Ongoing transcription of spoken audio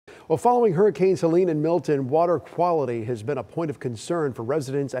Well, following Hurricanes Helene and Milton, water quality has been a point of concern for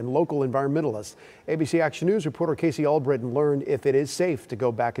residents and local environmentalists. ABC Action News reporter Casey Albritton learned if it is safe to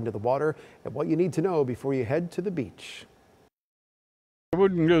go back into the water and what you need to know before you head to the beach. I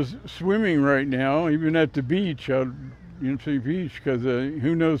wouldn't go swimming right now, even at the beach, out St. Beach, because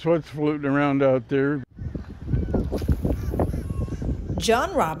who knows what's floating around out there.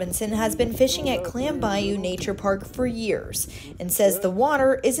 John Robinson has been fishing at Clam Bayou Nature Park for years and says the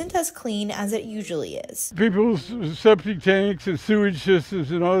water isn't as clean as it usually is. People's septic tanks and sewage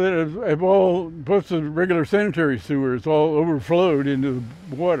systems and all that have all, plus the regular sanitary sewers, all overflowed into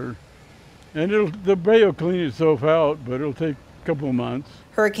the water. And the bay will clean itself out, but it'll take a couple of months.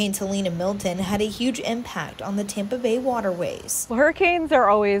 Hurricanes Helene and Milton had a huge impact on the Tampa Bay waterways. Well, hurricanes are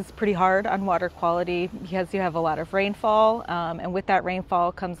always pretty hard on water quality because you have a lot of rainfall, and with that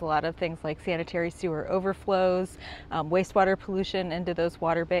rainfall comes a lot of things like sanitary sewer overflows, wastewater pollution into those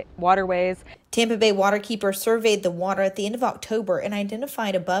waterways. Tampa Bay Waterkeeper surveyed the water at the end of October and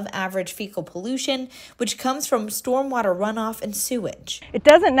identified above average fecal pollution, which comes from stormwater runoff and sewage. It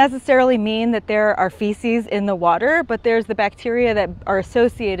doesn't necessarily mean that there are feces in the water, but there's the bacteria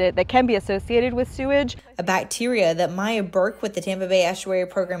that can be associated with sewage. A bacteria that Maya Burke with the Tampa Bay Estuary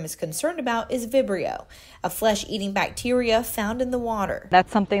Program is concerned about is Vibrio, a flesh-eating bacteria found in the water.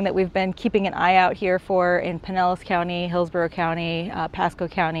 That's something that we've been keeping an eye out here for in Pinellas County, Hillsborough County, Pasco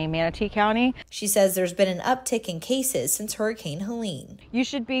County, Manatee County. She says there's been an uptick in cases since Hurricane Helene. You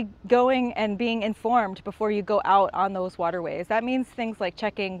should be going and being informed before you go out on those waterways. That means things like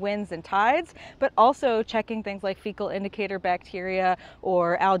checking winds and tides, but also checking things like fecal indicator bacteria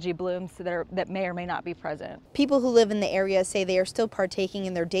or algae blooms that may or may not be present. People who live in the area say they are still partaking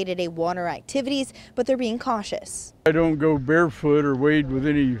in their day-to-day water activities, but they're being cautious. I don't go barefoot or wade with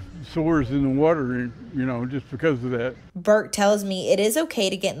any sores in the water, just because of that. Burke tells me it is okay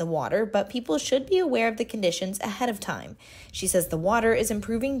to get in the water, but people should be aware of the conditions ahead of time. She says the water is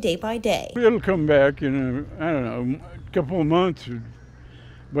improving day by day. It'll come back in a couple of months.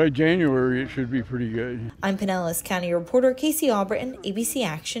 By January, it should be pretty good. I'm Pinellas County reporter Casey Albritton, ABC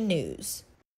Action News.